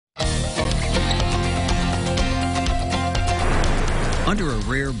Under a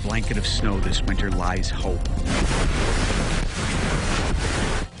rare blanket of snow this winter lies hope.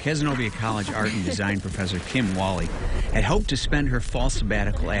 Cazenovia College art and design professor Kim Wally had hoped to spend her fall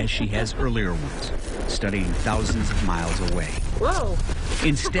sabbatical as she has earlier ones, studying thousands of miles away. Whoa!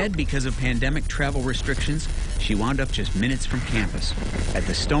 Instead, because of pandemic travel restrictions, she wound up just minutes from campus at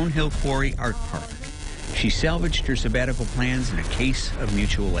the Stonehill Quarry Art Park. She salvaged her sabbatical plans in a case of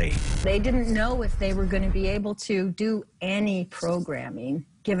mutual aid. They didn't know if they were going to be able to do any programming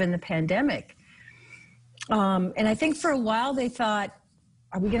given the pandemic. And I think for a while they thought,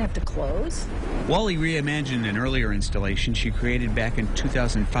 are we going to have to close? Wally reimagined an earlier installation she created back in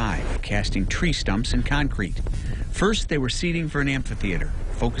 2005, casting tree stumps in concrete. First, they were seating for an amphitheater,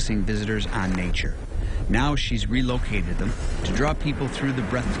 focusing visitors on nature. Now she's relocated them to draw people through the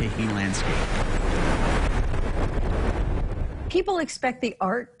breathtaking landscape. People expect the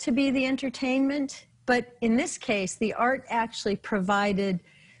art to be the entertainment, but in this case, the art actually provided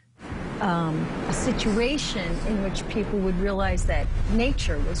a situation in which people would realize that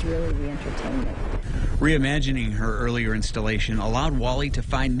nature was really the entertainment. Reimagining her earlier installation allowed Wally to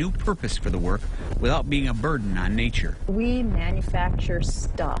find new purpose for the work without being a burden on nature. We manufacture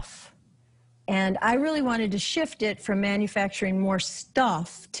stuff, and I really wanted to shift it from manufacturing more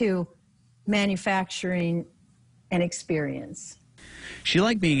stuff to manufacturing an experience. She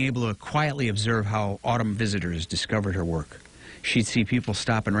liked being able to quietly observe how autumn visitors discovered her work. She'd see people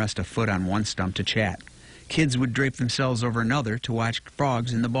stop and rest a foot on one stump to chat. Kids would drape themselves over another to watch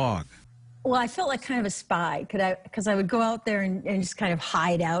frogs in the bog. Well, I felt like kind of a spy because I would go out there and just kind of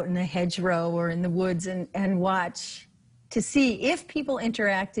hide out in the hedgerow or in the woods and watch to see if people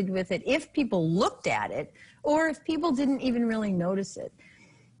interacted with it, if people looked at it, or if people didn't even really notice it.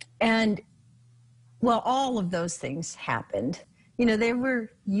 And, well, all of those things happened. You know, they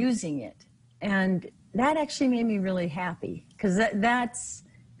were using it. And that actually made me really happy because that's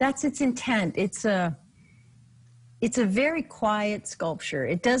its intent. It's a very quiet sculpture.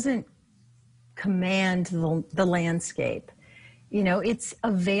 It doesn't command the landscape. You know, it's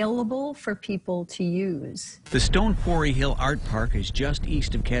available for people to use. The Stone Quarry Hill Art Park is just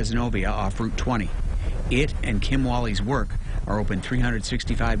east of Cazenovia off Route 20. It and Kim Wally's work are open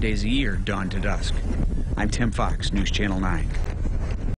 365 days a year, dawn to dusk. I'm Tim Fox, News Channel 9.